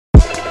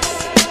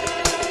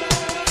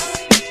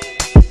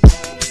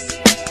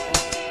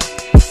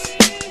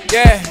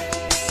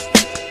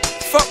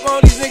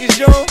on these niggas,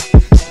 yo.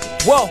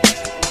 Whoa.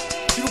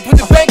 You can put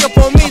the bank up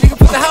on me, they can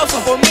put the house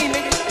up on me,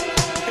 nigga.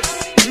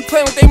 We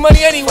playing with their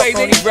money anyway,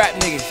 nigga. These rap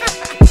niggas.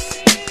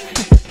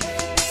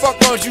 Fuck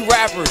wrong with you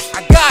rappers.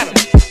 I got them.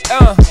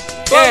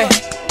 Yeah.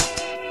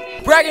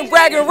 Bragging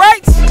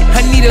rights.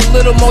 I need a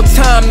little more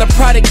time, the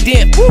product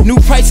damp. New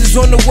prices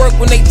on the work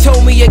when they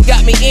told me it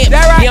got me amped.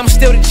 Right? Yeah, I'm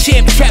still the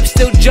champ, trap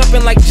still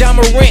jumping like John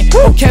Morant.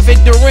 Or Kevin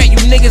Durant, you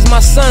niggas, my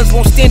sons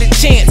won't stand a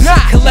chance.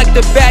 Collect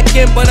the back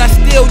end, but I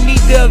still need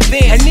the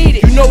advance. I need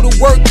it. You know the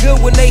work good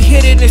when they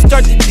hit it and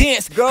start to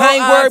dance. I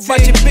ain't worried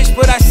about your bitch,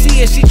 but I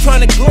see her, she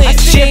tryna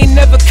glance. She ain't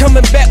never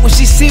coming back when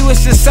she see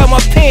what's inside my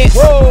pants.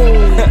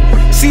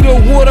 See the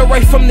water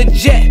right from the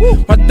jet.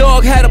 My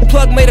dog had a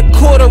plug, made a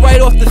quarter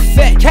right off the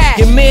fat.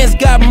 Your man's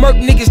got murk,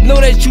 niggas know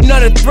that you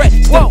not a threat.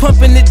 Still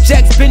pumping the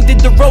jacks, Ben did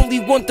the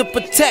rollie, want to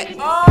protect.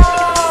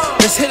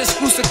 Let's hit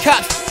exclusive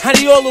cops, I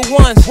need all the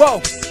ones.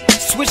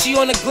 Switchy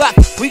on the Glock,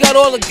 we got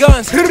all the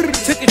guns.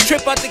 Took a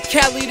trip out to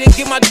Cali to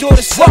get my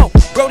daughter some.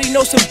 Brody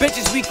know some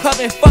bitches we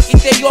clubbing, fuck it,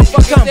 they all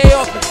come.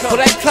 For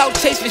that clout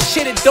chasing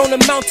shit, it don't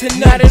amount to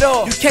none at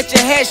all. You catch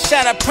a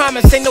headshot, I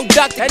promise, ain't no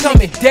doctor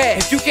coming.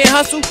 If you can't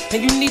hustle and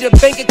you need a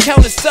bank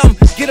account or something,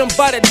 get them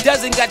by the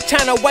dozen, got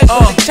China white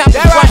with the choppers.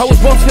 I was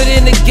born for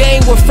in the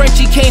game when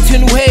Frenchie came to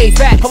New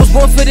Haven. I was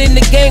born for in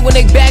the game when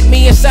they bagged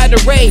me inside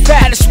the rave.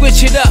 Had to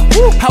switch it up,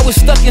 I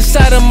was stuck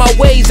inside of my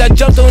ways. I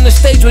jumped on the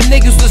stage when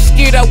niggas was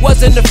scared, I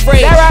wasn't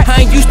afraid.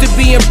 I ain't used to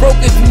being broke,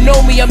 if you know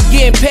me, I'm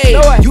getting paid.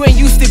 You ain't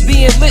used to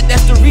being lit,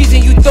 that's the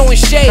reason you throwing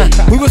shade.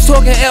 We was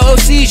talking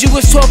LLCs, you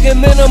was talking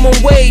minimum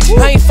wage.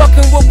 I ain't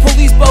fucking with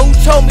police, but who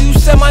told me, who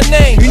said my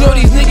name? You know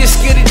these niggas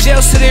scared of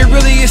jail, so they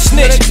really a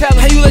snitch.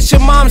 How you let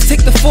your moms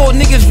take the fall,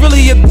 niggas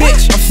really a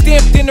bitch. I'm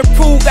stamped and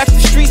approved, after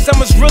the streets,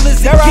 I'm as real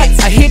as it gets.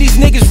 I hear these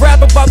niggas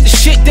rap about the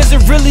shit, does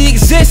it really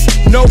exist?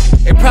 Nope,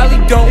 it probably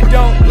don't.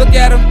 Look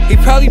at him, he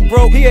probably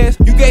broke. He is.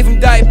 You gave him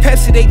Diet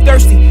Pepsi, they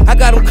thirsty. I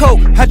got him Coke,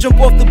 I jump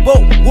off the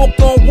boat, walked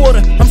on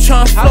water, I'm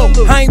trying to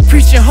float. I ain't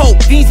preaching hope,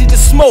 easy to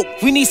smoke.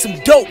 We need some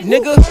dope,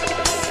 nigga.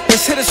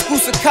 Let's hit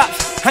exclusive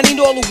cops, I need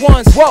all the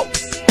ones.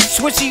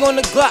 Switchy on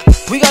the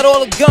Glock, we got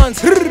all the guns.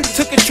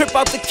 Took a trip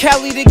out to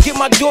Cali to get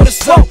my daughter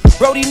some.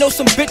 Brody know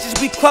some bitches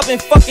we clubbing,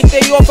 fucking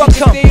they all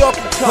come.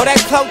 For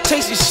that clout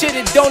chasing shit,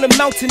 it don't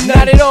amount to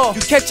none at all.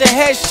 You catch a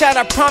headshot,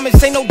 I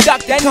promise, ain't no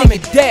doctor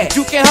coming. If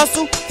you can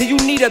hustle, then you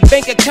need a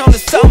bank account or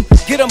something.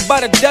 Get them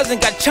by the dozen,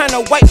 got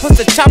China white, plus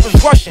the choppers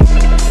rushing.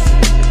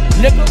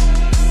 Nigga,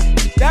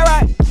 that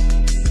right?